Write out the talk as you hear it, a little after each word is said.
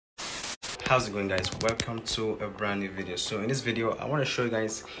How's it going, guys? Welcome to a brand new video. So in this video I want to show you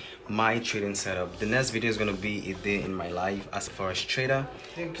guys my trading setup. The next video is going to be a day in my life as a forex trader.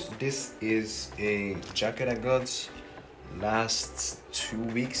 I think this is a jacket I got last 2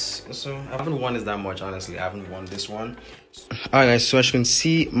 weeks or so. I haven't worn this that much, honestly. I haven't worn this one. Alright guys, so as you can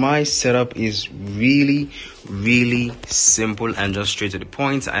see, my setup is really simple and just straight to the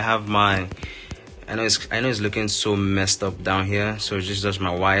point. I have my I know it's looking so messed up down here, so it's just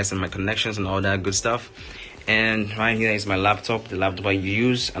my wires and my connections and all that good stuff. And right here is my laptop, the laptop I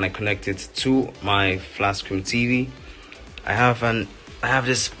use, and I connect it to my flat screen TV. I have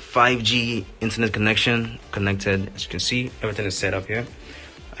this 5G internet connection connected. As you can see, everything is set up here.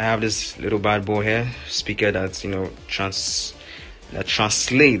 I have this little bad boy here, speaker that's that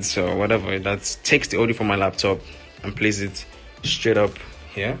translates or whatever, that takes the audio from my laptop and plays it straight up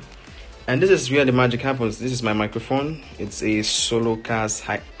here. And this is where the magic happens. This is my microphone. It's a Solocast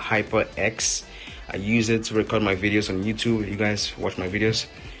Hyper X. I use it to record my videos on YouTube. You guys watch my videos.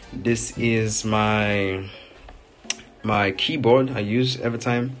 This is my keyboard I use every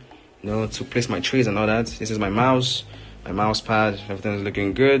time, to place my trades and all that. This is my mouse pad. Everything is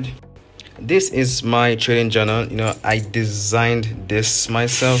looking good. This is my trading journal. I designed this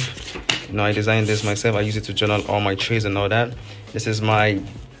myself. I use it to journal all my trades and all that. This is my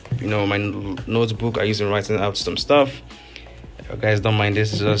my notebook I use in writing out some stuff. You guys don't mind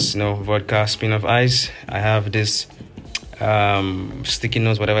this. It's just vodka spin of ice. I have this sticky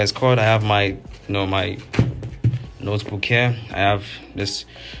notes, whatever it's called. I have my my notebook here. I have this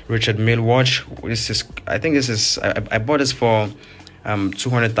Richard Mille watch. I bought this for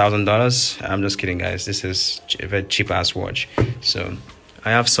 $200,000. I'm just kidding, guys. This is a very cheap ass watch. So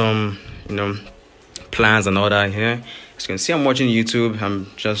I have some plans and all that here. As you can see, I'm watching YouTube. I'm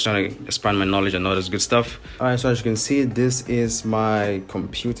just trying to expand my knowledge and all this good stuff. Alright, so as you can see, this is my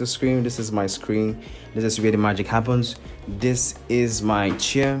computer screen. This is my screen. This is where the magic happens. This is my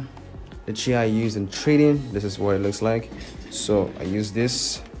chair. The chair I use in trading. This is what it looks like. So I use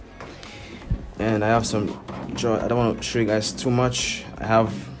this. And I have some I don't want to show you guys too much. I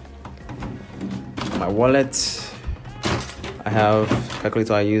have my wallet. I have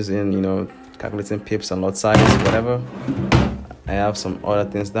calculator I use in, calculating pips and lot size, whatever. I have some other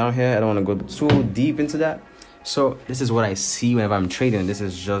things down here. I don't want to go too deep into that. So this is what I see whenever I'm trading. This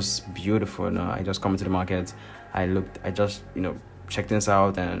is just beautiful. I just come into the market. I just check things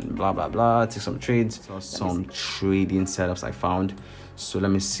out and blah blah blah. Take some trades. Some trading setups I found. So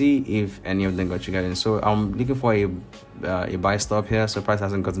let me see if any of them got you guys in. So I'm looking for a buy stop here. So price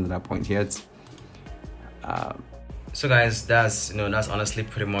hasn't gotten to that point yet. So guys, that's honestly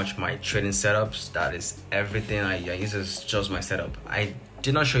pretty much my trading setups. That is everything I use. Is just my setup. I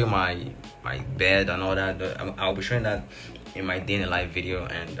did not show you my bed and all that. I'll be showing that in my day in the life video,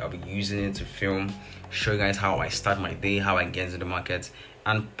 and I'll be using it to film, show you guys how I start my day, how I get into the market,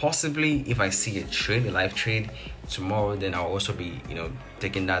 and possibly if I see a live trade tomorrow, then I'll also be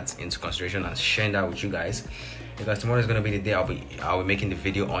taking that into consideration and sharing that with you guys. Because tomorrow is going to be the day I'll be making the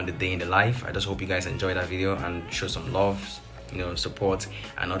video on the day in the life. I just hope you guys enjoy that video and show some love, support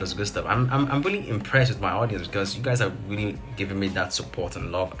and all this good stuff. I'm really impressed with my audience because you guys are really giving me that support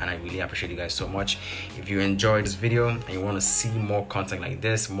and love, and I really appreciate you guys so much. If you enjoyed this video and you want to see more content like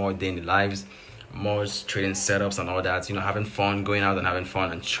this, more day in the lives, more trading setups and all that, having fun, going out and having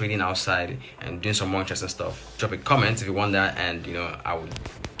fun and trading outside and doing some more interesting stuff, drop a comment if you want that, and I would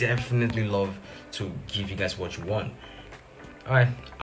definitely love to give you guys what you want. All right.